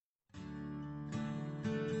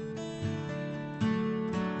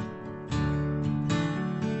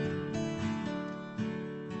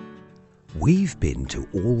We've been to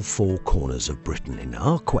all four corners of Britain in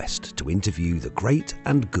our quest to interview the great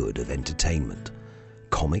and good of entertainment.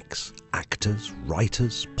 Comics, actors,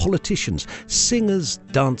 writers, politicians, singers,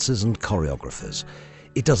 dancers and choreographers.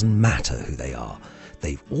 It doesn't matter who they are.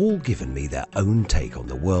 They've all given me their own take on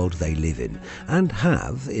the world they live in and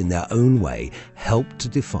have, in their own way, helped to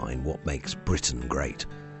define what makes Britain great.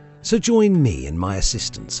 So join me and my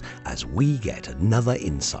assistants as we get another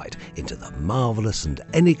insight into the marvellous and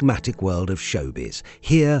enigmatic world of showbiz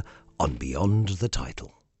here on Beyond the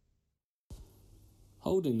Title.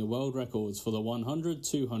 Holding the world records for the 100,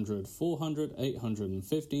 200, 400, 800 and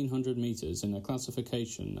 1500 metres in their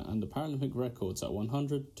classification and the Paralympic records at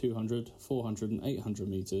 100, 200, 400 and 800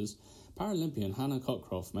 metres, Paralympian Hannah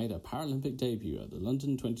Cockcroft made her Paralympic debut at the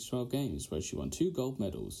London 2012 Games where she won 2 gold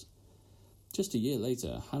medals. Just a year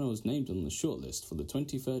later, Hannah was named on the shortlist for the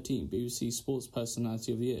 2013 BBC Sports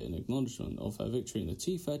Personality of the Year in acknowledgement of her victory in the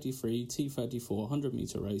T33, T34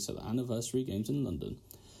 100-metre race at the Anniversary Games in London.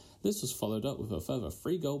 This was followed up with a further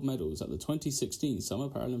 3 gold medals at the 2016 Summer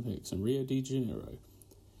Paralympics in Rio de Janeiro.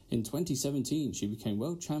 In 2017, she became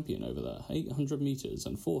world champion over the 800 metres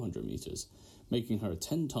and 400 metres, making her a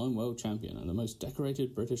 10-time world champion and the most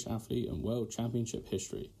decorated British athlete in World Championship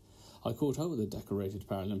history. I caught up with the decorated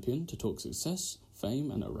Paralympian to talk success, fame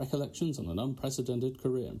and her recollections on an unprecedented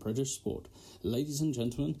career in British sport. Ladies and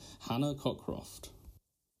gentlemen, Hannah Cockcroft.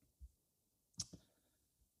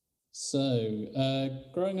 So,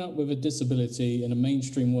 growing up with a disability in a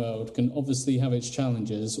mainstream world can obviously have its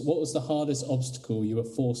challenges. What was the hardest obstacle you were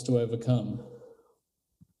forced to overcome?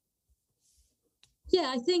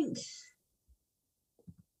 Yeah, I think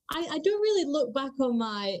I don't really look back on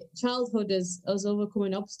my childhood as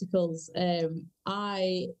overcoming obstacles.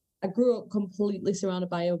 I grew up completely surrounded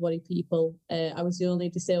by able-bodied people. I was the only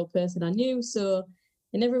disabled person I knew, so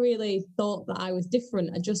I never really thought that I was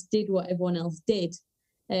different. I just did what everyone else did.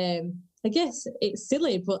 I guess it's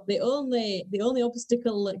silly, but the only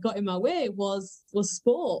obstacle that got in my way was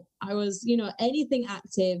sport. I was, anything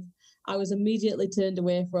active, I was immediately turned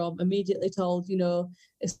away from, immediately told,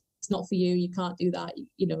 it's not for you, you can't do that,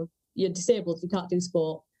 you're disabled, you can't do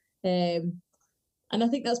sport. And I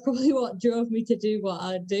think that's probably what drove me to do what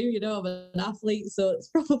I do, I'm an athlete, so it's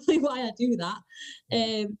probably why I do that.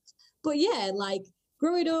 But yeah, like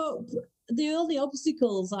growing up, the only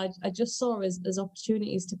obstacles I just saw as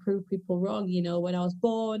opportunities to prove people wrong. When I was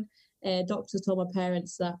born, doctors told my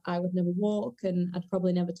parents that I would never walk and I'd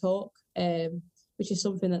probably never talk, which is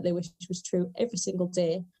something that they wish was true every single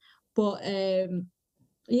day. But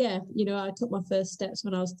I took my first steps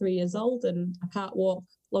when I was 3 years old and I can't walk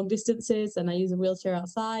long distances and I use a wheelchair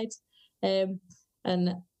outside. And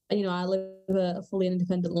I live a fully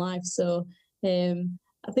independent life. So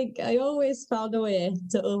I think I always found a way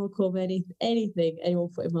to overcome anything anyone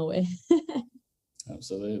put in my way.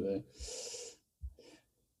 Absolutely.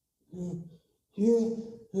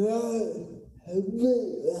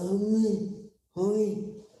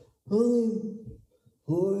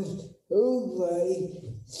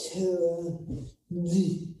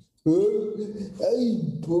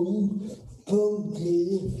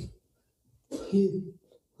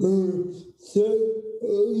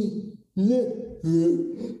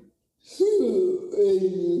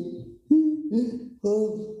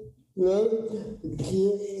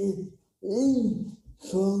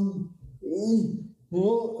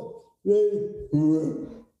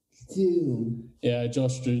 Yeah,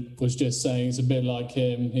 Josh was just saying it's a bit like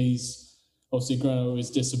him. He's obviously grown up with his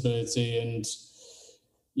disability and,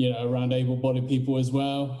 around able-bodied people as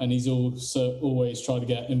well. And he's also always tried to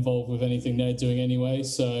get involved with anything they're doing anyway.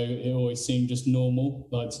 So it always seemed just normal,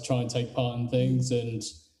 like to try and take part in things. And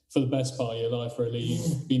for the best part of your life, really,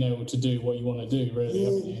 you've been able to do what you want to do, really,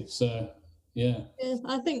 haven't you? So, yeah.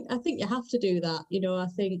 I think you have to do that. I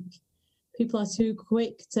think people are too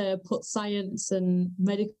quick to put science and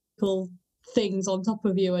medical things on top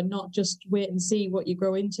of you and not just wait and see what you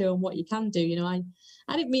grow into and what you can do.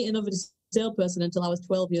 I didn't meet another disabled person until I was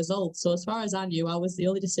 12 years old. So as far as I knew, I was the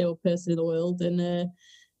only disabled person in the world, and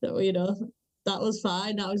that was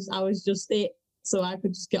fine. I was just it, so I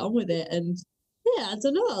could just get on with it. And yeah, I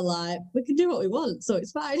don't know, like we can do what we want, so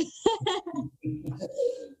it's fine.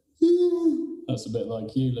 That's a bit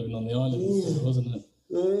like you living on the island, wasn't it?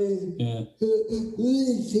 Yeah.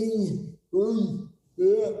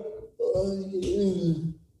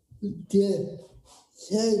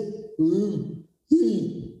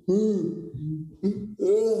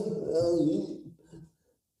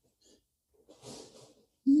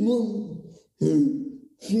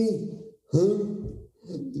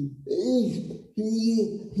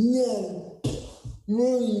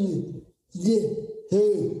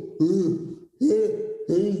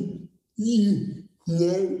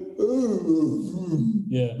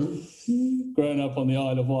 growing up on the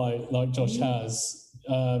Isle of Wight, like Josh has,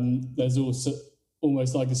 there's also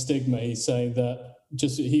almost like a stigma. He's saying that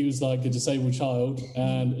he was like a disabled child,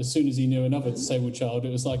 and as soon as he knew another disabled child,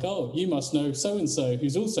 it was like, oh, you must know so-and-so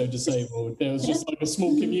who's also disabled. There was just like a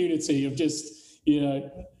small community of just, a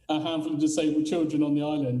handful of disabled children on the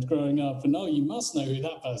island growing up, and you must know who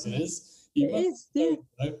that person is.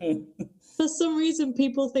 For some reason,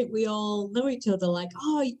 people think we all know each other, like,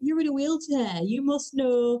 oh, you're in a wheelchair, you must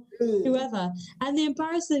know whoever. And the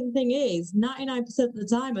embarrassing thing is, 99% of the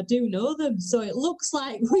time, I do know them. So it looks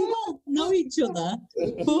like we all know each other.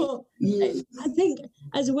 But I think,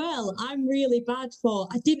 as well, I'm really bad for...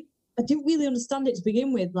 I didn't really understand it to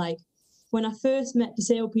begin with. Like, when I first met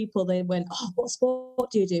disabled people, they went, oh, what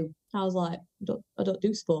sport do you do? I was like, I don't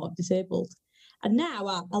do sport, I'm disabled. And now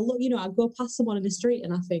I look, I go past someone in the street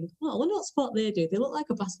and I think, oh, I wonder what sport they do. They look like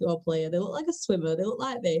a basketball player. They look like a swimmer. They look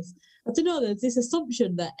like this. I don't know. There's this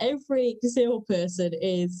assumption that every disabled person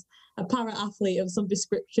is a para-athlete of some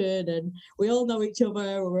description, and we all know each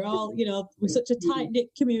other. We're all, we're such a tight-knit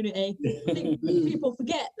community. I think people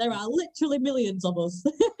forget there are literally millions of us.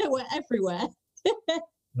 We're everywhere.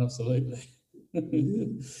 Absolutely.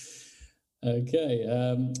 Okay,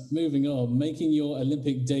 moving on. Making your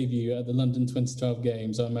Olympic debut at the London 2012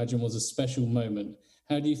 Games, I imagine, was a special moment.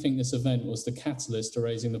 How do you think this event was the catalyst to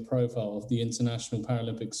raising the profile of the international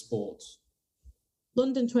Paralympic sport?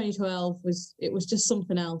 London 2012 was just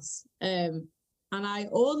something else. And I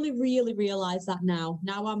only really realised that now.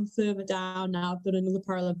 Now I'm further down. Now I've done another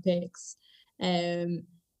Paralympics.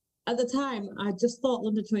 At the time, I just thought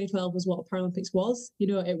London 2012 was what Paralympics was.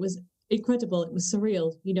 It was incredible. It was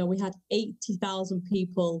surreal. We had 80,000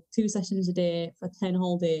 people, 2 sessions a day for 10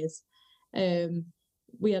 whole days.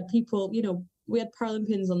 We had people, we had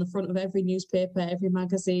Paralympians on the front of every newspaper, every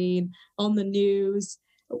magazine, on the news.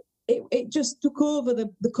 It just took over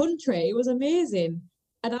the country. It was amazing.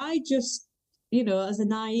 And I just, as a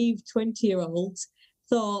naive 20-year-old,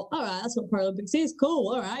 thought, all right, that's what Paralympics is.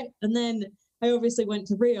 Cool, all right. And then I obviously went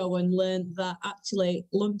to Rio and learned that actually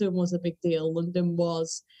London was a big deal. London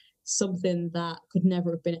was something that could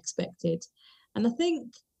never have been expected. And I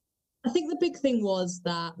think the big thing was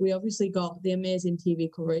that we obviously got the amazing TV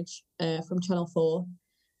coverage from Channel 4,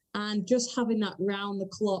 and just having that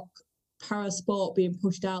round-the-clock para-sport being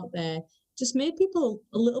pushed out there just made people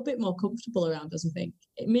a little bit more comfortable around us, I think.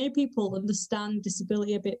 It made people understand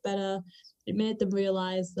disability a bit better. It made them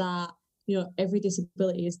realise that, every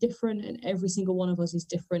disability is different and every single one of us is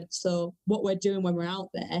different. So what we're doing when we're out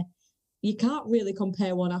there, you can't really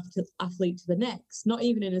compare one athlete to the next, not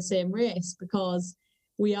even in the same race, because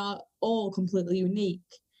we are all completely unique.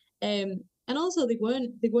 And also they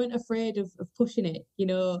weren't afraid of pushing it,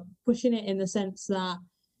 pushing it in the sense that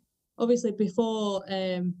obviously before,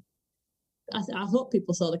 I hope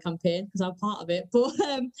people saw the campaign because I'm part of it, but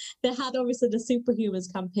they had obviously the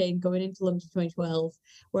Superhumans campaign going into London 2012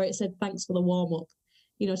 where it said, thanks for the warm-up.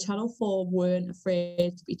 Channel 4 weren't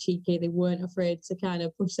afraid to be cheeky. They weren't afraid to kind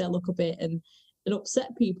of push their luck a bit and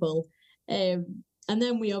upset people. And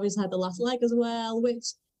then we obviously had the last leg as well,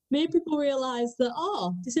 which made people realise that,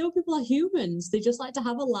 disabled people are humans. They just like to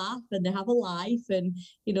have a laugh and they have a life and,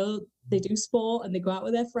 they do sport and they go out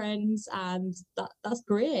with their friends, and that's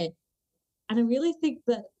great. And I really think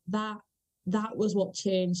that was what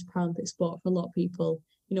changed Paralympic sport for a lot of people.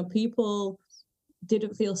 People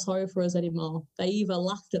didn't feel sorry for us anymore. They either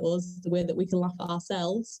laughed at us the way that we can laugh at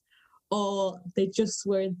ourselves, or they just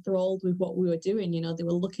were enthralled with what we were doing. They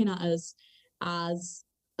were looking at us as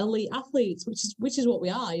elite athletes, which is what we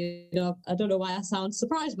are. I don't know why I sound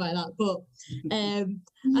surprised by that, but I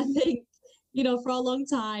think, for a long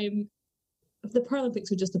time, the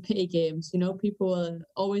Paralympics were just a pity games. People will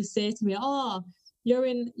always say to me, oh, you're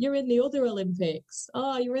in the other Olympics.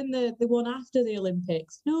 Oh, you're in the one after the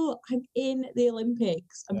Olympics. No, I'm in the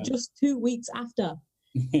Olympics. I'm just 2 weeks after.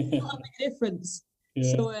 Not a big difference.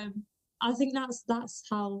 Yeah. So I think that's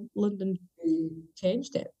how London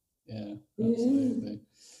changed it. Yeah, absolutely.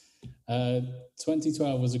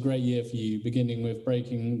 2012 was a great year for you, beginning with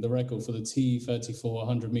breaking the record for the T34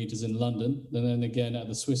 100 metres in London, and then again at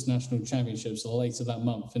the Swiss National Championships later that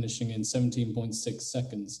month, finishing in 17.6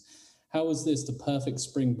 seconds. How was this the perfect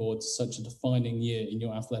springboard to such a defining year in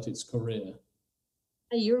your athletics career?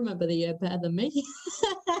 You remember the year better than me.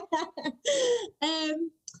 I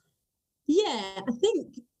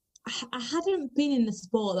think I hadn't been in the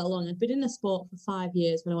sport that long. I'd been in the sport for 5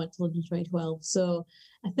 years when I went to London 2012. So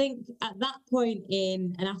I think at that point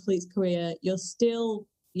in an athlete's career, you're still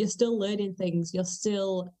learning things. You're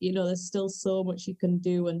still, there's still so much you can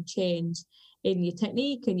do and change in your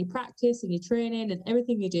technique and your practice and your training and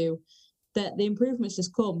everything you do. that the improvements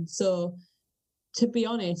just come. So to be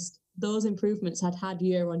honest, those improvements I'd had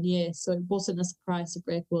year on year. So it wasn't a surprise to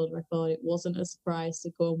break world record. It wasn't a surprise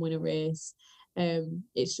to go and win a race.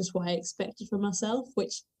 It's just what I expected from myself,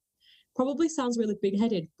 which probably sounds really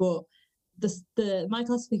big-headed, but my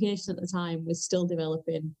classification at the time was still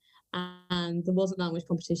developing, and there wasn't that much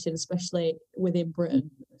competition, especially within Britain.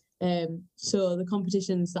 So the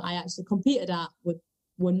competitions that I actually competed at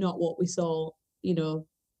were not what we saw,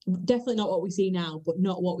 definitely not what we see now, but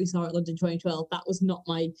not what we saw at London 2012. That was not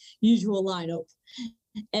my usual lineup.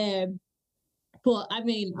 But I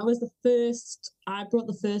mean, I broke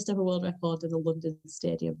the first ever world record in the London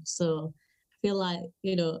Stadium. So I feel like,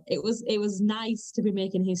 it was nice to be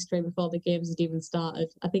making history before the games had even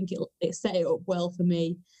started. I think it set it up well for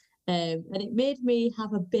me. And it made me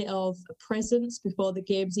have a bit of a presence before the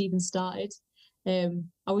games even started.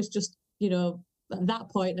 I was just, at that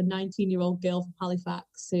point, a 19-year-old girl from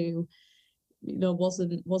Halifax who,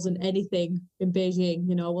 wasn't anything in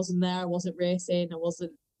Beijing. I wasn't there, I wasn't racing, I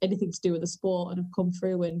wasn't anything to do with the sport, and I've come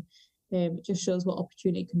through, and it just shows what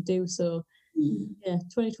opportunity can do. So,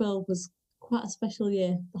 2012 was quite a special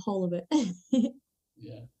year, the whole of it.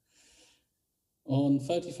 Yeah. On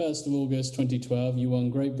 31st of August 2012, you won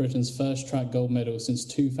Great Britain's first track gold medal since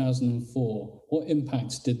 2004. What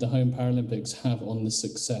impact did the home Paralympics have on the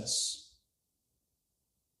success?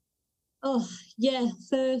 Oh, yeah,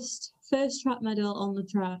 first track medal on the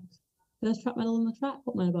track. First track medal on the track?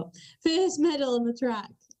 What am I about? First medal on the track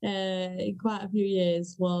in quite a few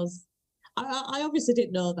years was... I obviously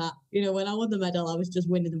didn't know that. When I won the medal, I was just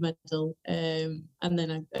winning the medal. And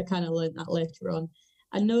then I kind of learned that later on.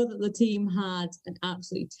 I know that the team had an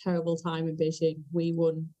absolutely terrible time in Beijing. We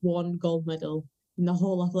won 1 gold medal in the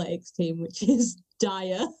whole athletics team, which is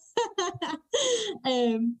dire.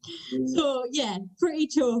 So, yeah, pretty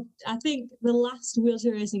chuffed. I think the last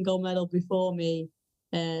wheelchair racing gold medal before me,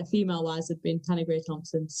 female-wise, had been Tanni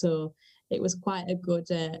Grey-Thompson. So it was quite a good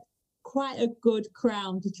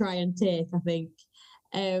crown to try and take, I think.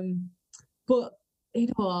 But,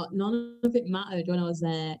 none of it mattered when I was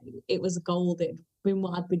there. It was gold. It been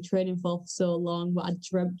what I'd been training for so long, what I'd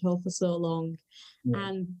dreamt of for so long. Yeah.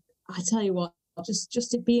 And I tell you what,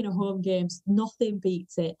 just it being a home games, nothing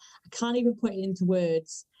beats it. I can't even put it into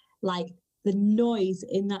words. Like, the noise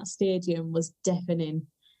in that stadium was deafening.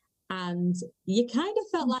 And you kind of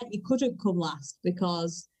felt like you couldn't come last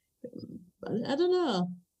because, I don't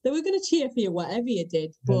know, they were going to cheer for you whatever you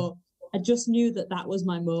did, but I just knew that was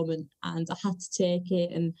my moment, and I had to take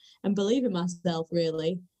it and believe in myself,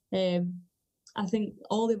 really. I think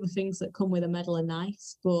all the other things that come with a medal are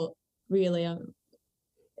nice, but really, ever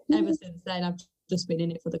since then, I've just been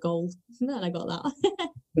in it for the gold. And then I got that.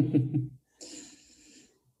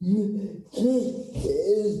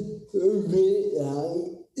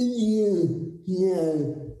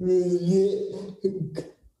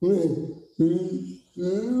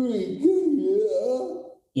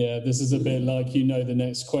 Yeah, this is a bit like the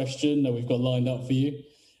next question that we've got lined up for you.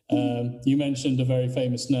 You mentioned a very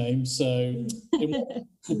famous name. So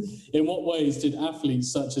in what ways did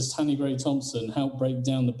athletes such as Tanni Grey-Thompson help break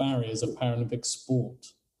down the barriers of Paralympic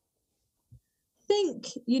sport? I think,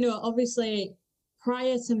 obviously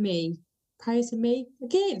prior to me,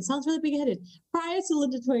 again, it sounds really big-headed, prior to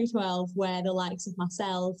London 2012, where the likes of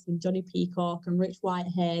myself and Johnny Peacock and Rich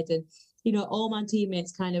Whitehead and, all my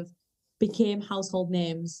teammates kind of became household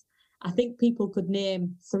names. I think people could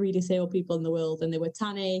name 3 disabled people in the world, and they were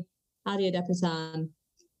Tanni, Adia Depasan,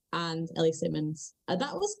 and Ellie Simmons.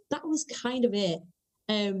 That was kind of it.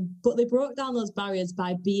 But they broke down those barriers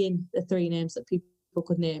by being the 3 names that people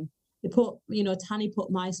could name. They put, Tanni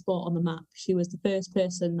put my sport on the map. She was the first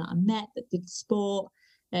person that I met that did sport.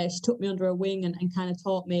 She took me under her wing and kind of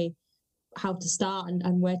taught me how to start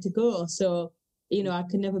and where to go. So, I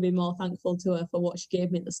can never be more thankful to her for what she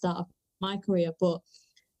gave me at the start of my career. But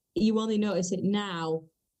you only notice it now.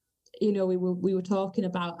 We were talking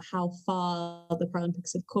about how far the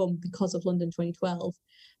Paralympics have come because of London 2012.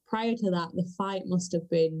 Prior to that, the fight must have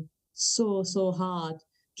been so hard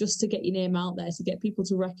just to get your name out there, to get people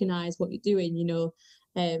to recognise what you're doing.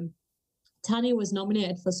 Tanni was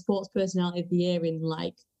nominated for Sports Personality of the Year in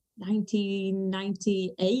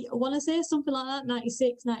 1998, I want to say, something like that,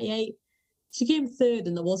 96, 98. She came 3rd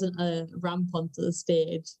and there wasn't a ramp onto the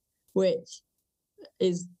stage, which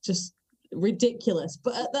is just ridiculous.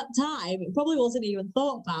 But at that time, it probably wasn't even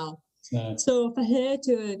thought about. No. So for her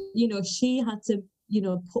to, she had to,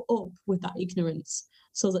 put up with that ignorance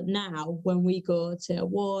so that now when we go to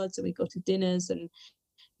awards and we go to dinners and,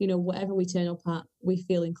 whatever we turn up at, we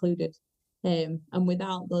feel included. And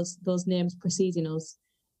without those names preceding us,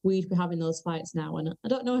 we'd be having those fights now. And I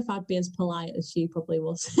don't know if I'd be as polite as she probably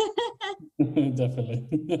was. Definitely.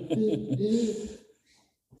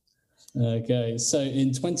 Okay, so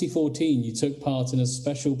in 2014, you took part in a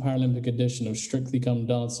special Paralympic edition of Strictly Come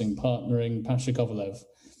Dancing, partnering Pasha Kovalev.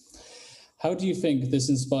 How do you think this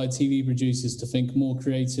inspired TV producers to think more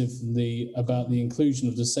creatively about the inclusion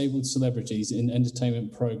of disabled celebrities in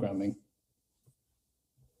entertainment programming?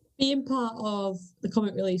 Being part of the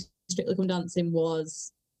comic release Strictly Come Dancing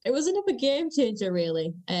was another game changer,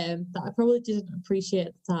 really, that I probably didn't appreciate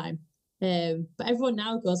at the time. But everyone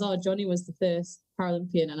now goes, oh, Johnny was the first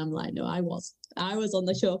Paralympian. And I'm like, no, I was on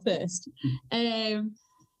the show first.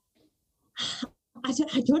 I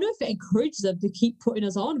don't know if it encouraged them to keep putting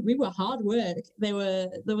us on. We were hard work. There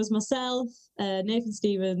was myself, Nathan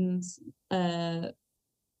Stevens, there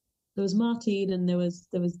was Martine, and there was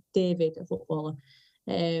David, a footballer.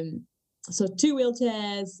 So 2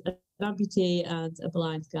 wheelchairs, an amputee, and a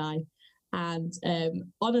blind guy. And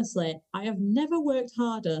honestly, I have never worked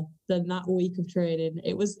harder than that week of training.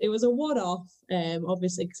 It was a one-off,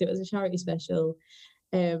 obviously, because it was a charity special,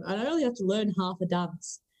 and I only had to learn half a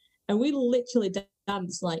dance. And we literally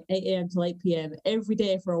danced like 8 a.m. till 8 p.m. every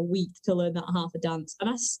day for a week to learn that half a dance. And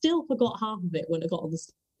I still forgot half of it when I got on the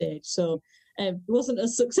stage. So it wasn't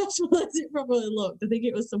as successful as it probably looked. I think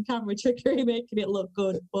it was some camera trickery making it look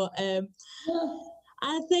good. But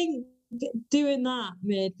I think doing that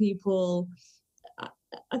made people,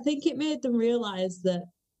 I think it made them realise that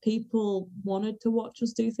people wanted to watch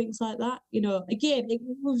us do things like that. You know, again, it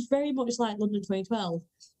was very much like London 2012.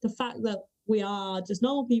 The fact that we are just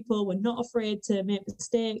normal people, we're not afraid to make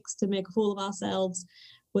mistakes, to make a fool of ourselves.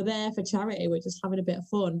 We're there for charity, we're just having a bit of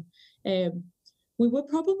fun. We were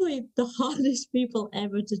probably the hardest people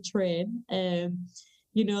ever to train.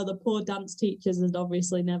 You know, the poor dance teachers had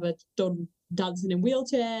obviously never done dancing in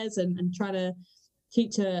wheelchairs, and trying to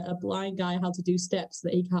teach a blind guy how to do steps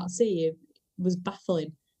that he can't see, it was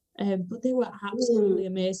baffling. But they were absolutely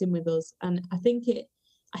amazing with us. And I think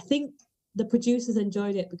the producers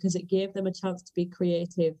enjoyed it because it gave them a chance to be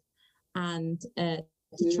creative and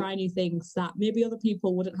to try new things that maybe other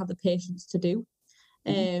people wouldn't have the patience to do.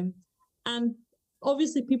 And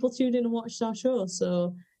obviously people tuned in and watched our show.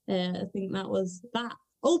 So I think that was that.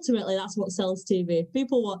 Ultimately, that's what sells TV. If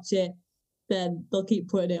people watch it, then they'll keep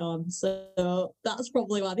putting it on. So that's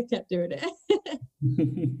probably why they kept doing it.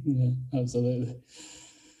 Yeah, absolutely.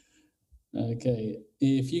 Okay,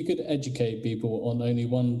 if you could educate people on only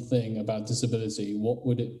one thing about disability, what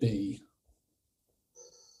would it be?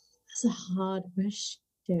 That's a hard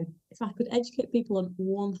question. If I could educate people on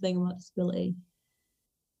one thing about disability,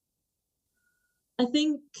 I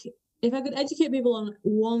think if I could educate people on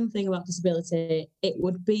one thing about disability, it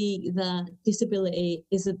would be that disability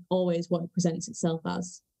isn't always what it presents itself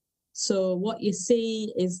as. So what you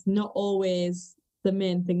see is not always the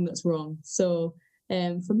main thing that's wrong. So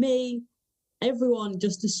for me, everyone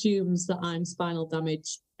just assumes that I'm spinal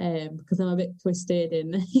damage because I'm a bit twisted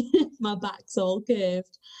and my back's all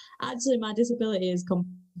curved. Actually, my disability is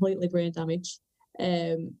completely brain damage.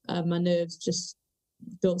 My nerves just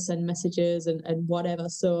don't send messages and whatever.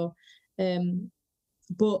 So,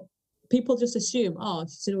 but people just assume, oh,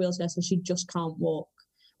 she's in a wheelchair, so she just can't walk.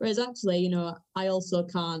 Whereas actually, you know, I also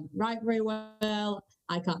can't write very well.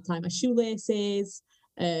 I can't tie my shoelaces.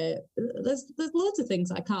 There's loads of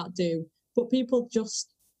things I can't do. But people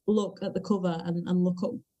just look at the cover and look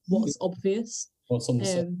at what's obvious. What's on the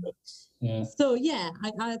surface. Yeah. So, yeah,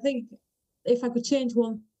 I think if I could change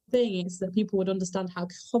one thing, it's that people would understand how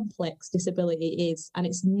complex disability is. And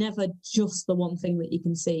it's never just the one thing that you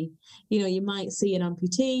can see. You know, you might see an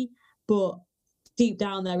amputee, but deep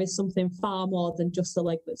down there is something far more than just the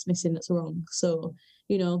leg that's missing that's wrong. So,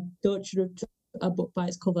 you know, don't judge a book by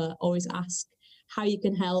its cover. Always ask how you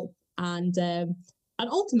can help. And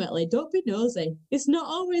ultimately, don't be nosy. It's not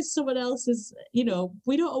always someone else's, you know,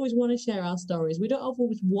 we don't always want to share our stories. We don't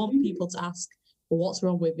always want people to ask, well, what's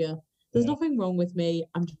wrong with you? There's nothing wrong with me.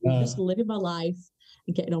 I'm just living my life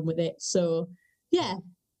and getting on with it. So, yeah,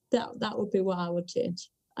 that would be what I would change.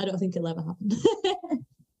 I don't think it'll ever happen.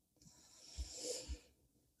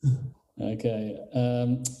 Okay.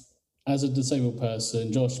 As a disabled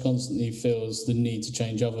person, Josh constantly feels the need to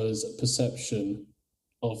change others' perception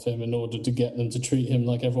of him in order to get them to treat him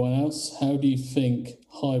like everyone else. How do you think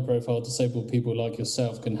high-profile disabled people like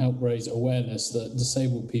yourself can help raise awareness that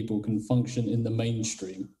disabled people can function in the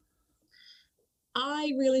mainstream?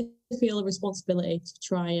 I really feel a responsibility to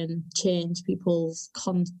try and change people's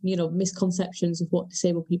misconceptions of what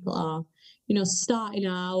disabled people are. You know, starting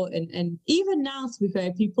out and even now, to be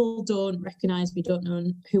fair, people don't recognise me, don't know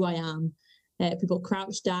who I am. People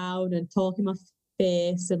crouch down and talk in my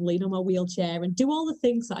face and lean on my wheelchair and do all the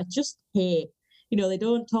things that I just hate. You know, they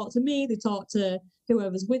don't talk to me, they talk to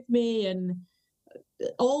whoever's with me, and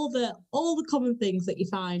all the common things that you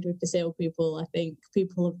find with disabled people, I think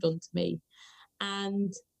people have done to me.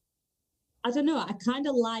 And I don't know, I kind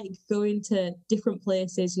of like going to different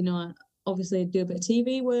places. You know, obviously I do a bit of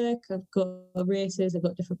TV work, I've got races, I've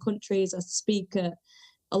got different countries, I speak at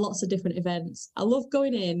lots of different events. I love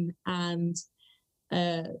going in and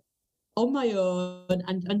on my own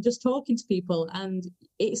and just talking to people, and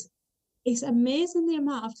it's amazing the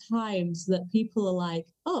amount of times that people are like,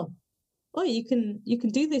 oh, you can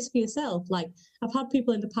do this for yourself. Like, I've had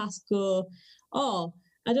people in the past go, oh,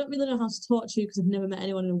 I don't really know how to talk to you because I've never met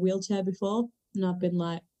anyone in a wheelchair before. And I've been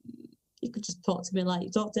like, you could just talk to me like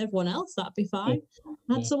you talk to everyone else, that'd be fine.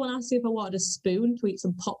 I had someone ask me if I wanted a spoon to eat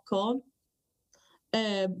some popcorn.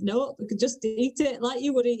 No, we could just eat it like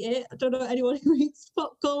you would eat it. I don't know anyone who eats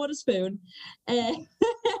popcorn with a spoon.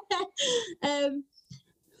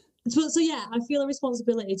 So yeah, I feel a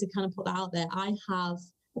responsibility to kind of put that out there. I have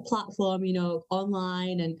a platform, you know,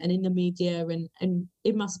 online and in the media and in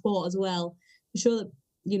my sport as well, to show that,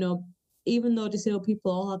 you know, even though disabled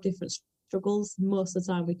people all have different struggles, most of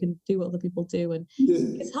the time we can do what other people do, and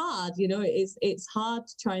it's hard, you know, it's hard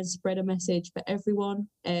to try and spread a message for everyone.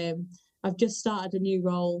 I've just started a new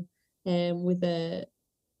role with the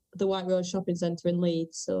White Road Shopping Centre in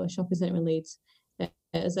Leeds, so a shopping centre in Leeds,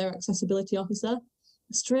 as their accessibility officer.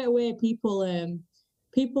 Straight away, people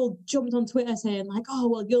jumped on Twitter saying like, "Oh,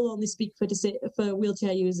 well, you'll only speak for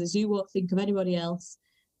wheelchair users. You won't think of anybody else."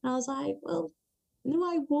 And I was like, "Well, no,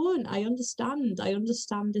 I won't. I understand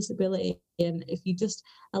disability, and if you just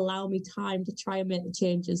allow me time to try and make the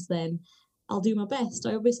changes, then I'll do my best."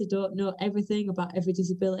 I obviously don't know everything about every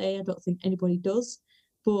disability. I don't think anybody does,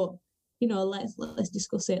 but you know, let's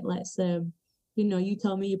discuss it. Let's you know, you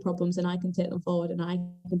tell me your problems and I can take them forward and I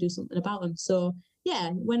can do something about them. So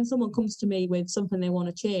yeah, when someone comes to me with something they want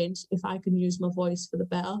to change, if I can use my voice for the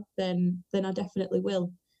better, then I definitely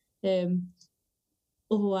will.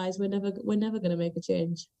 Otherwise, we're never going to make a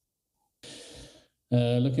change.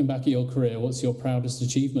 Looking back at your career, what's your proudest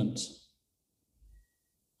achievement?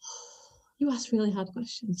 You ask really hard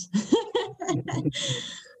questions.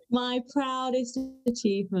 My proudest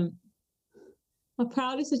achievement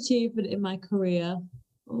in my career.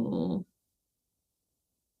 Oh,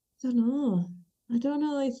 I don't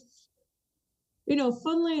know if, you know,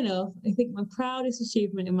 funnily enough, I think my proudest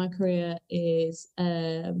achievement in my career is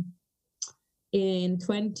in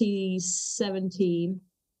 2017,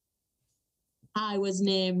 I was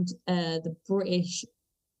named the British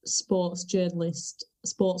Sportswoman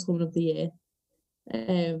of the Year.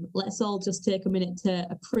 Let's all just take a minute to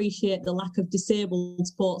appreciate the lack of disabled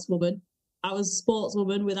sportswoman. I was a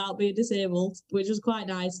sportswoman without being disabled, which was quite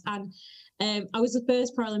nice. And I was the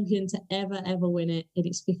first Paralympian to ever win it in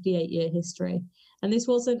its 58-year history. And this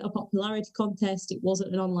wasn't a popularity contest. It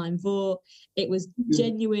wasn't an online vote. It was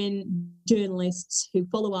genuine journalists who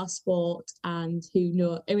follow our sport and who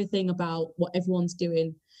know everything about what everyone's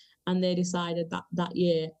doing. And they decided that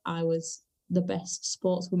year I was the best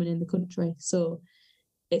sportswoman in the country. So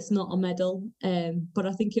it's not a medal, but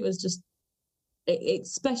I think it was just,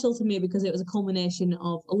 it's special to me because it was a culmination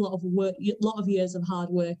of a lot of work, a lot of years of hard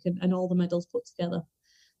work and all the medals put together.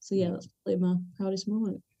 So yeah, that's probably my proudest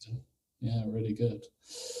moment. Yeah, really good.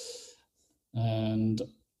 And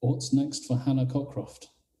what's next for Hannah Cockcroft?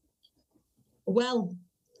 Well,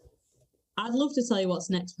 I'd love to tell you what's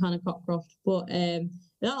next for Hannah Cockcroft, but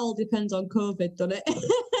that all depends on COVID, doesn't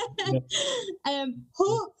it? Yeah.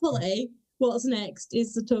 Hopefully, what's next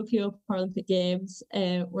is the Tokyo Paralympic Games.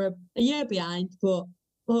 We're a year behind, but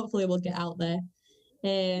hopefully we'll get out there.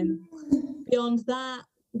 Beyond that,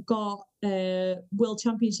 we've got World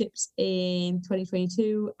Championships in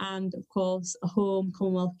 2022 and, of course, a home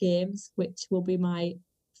Commonwealth Games, which will be my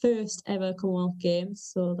first ever Commonwealth Games.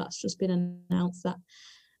 So that's just been announced that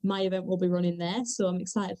my event will be running there. So I'm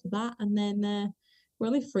excited for that. And then we're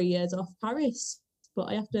only 3 years off Paris, but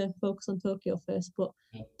I have to focus on Tokyo first. But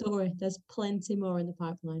don't worry, there's plenty more in the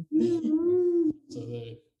pipeline. So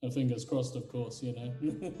fingers crossed, of course, you know.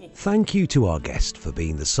 Thank you to our guest for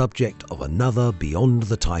being the subject of another Beyond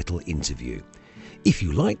the Title interview. If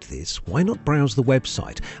you liked this, why not browse the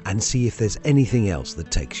website and see if there's anything else that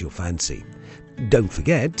takes your fancy. Don't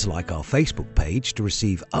forget to like our Facebook page to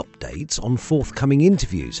receive updates on forthcoming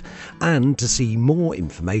interviews and to see more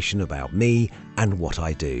information about me and what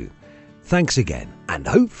I do. Thanks again, and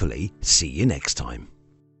hopefully see you next time.